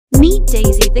Meet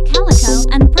Daisy the Calico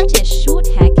and British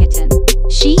short-hair kitten.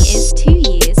 She is 2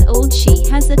 years old. She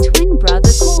has a twin brother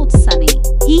called Sunny.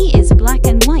 He is black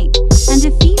and white, and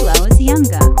a few hours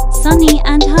younger. Sunny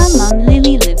and her mum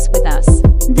Lily lives with us.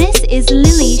 This is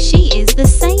Lily. She is the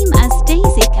same as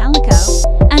Daisy Calico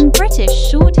and British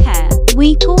short hair.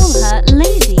 We call her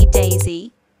Lazy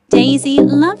Daisy. Daisy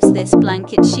loves this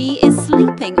blanket. She is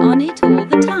sleeping on it all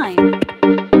the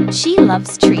time. She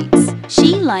loves treats.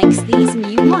 She likes these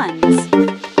new ones.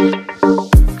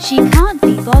 She can't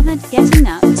be bothered getting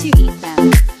up to eat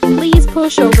them. Please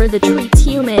push over the treats,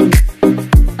 human.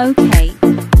 Okay.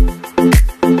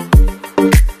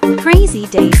 Crazy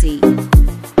Daisy.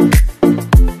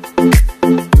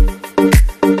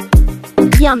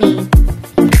 Yummy.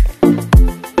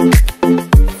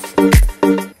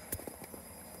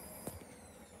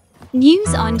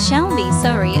 News on Shelby.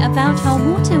 Sorry about her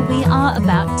water. We are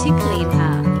about to clean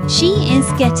her. She is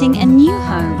getting a new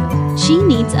home. She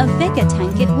needs a bigger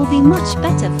tank. It will be much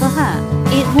better for her.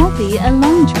 It will be a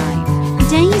long drive.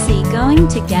 Daisy going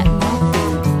to get more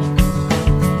food.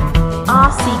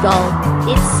 Ah, seagull.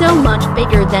 It's so much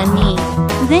bigger than me.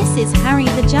 This is Harry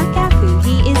the Jackapoo.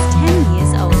 He is 10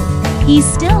 years old. He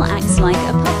still acts like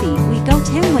a puppy. We got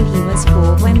him when he was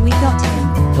 4 when we got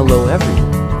him. Hello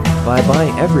everyone. Bye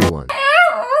bye everyone.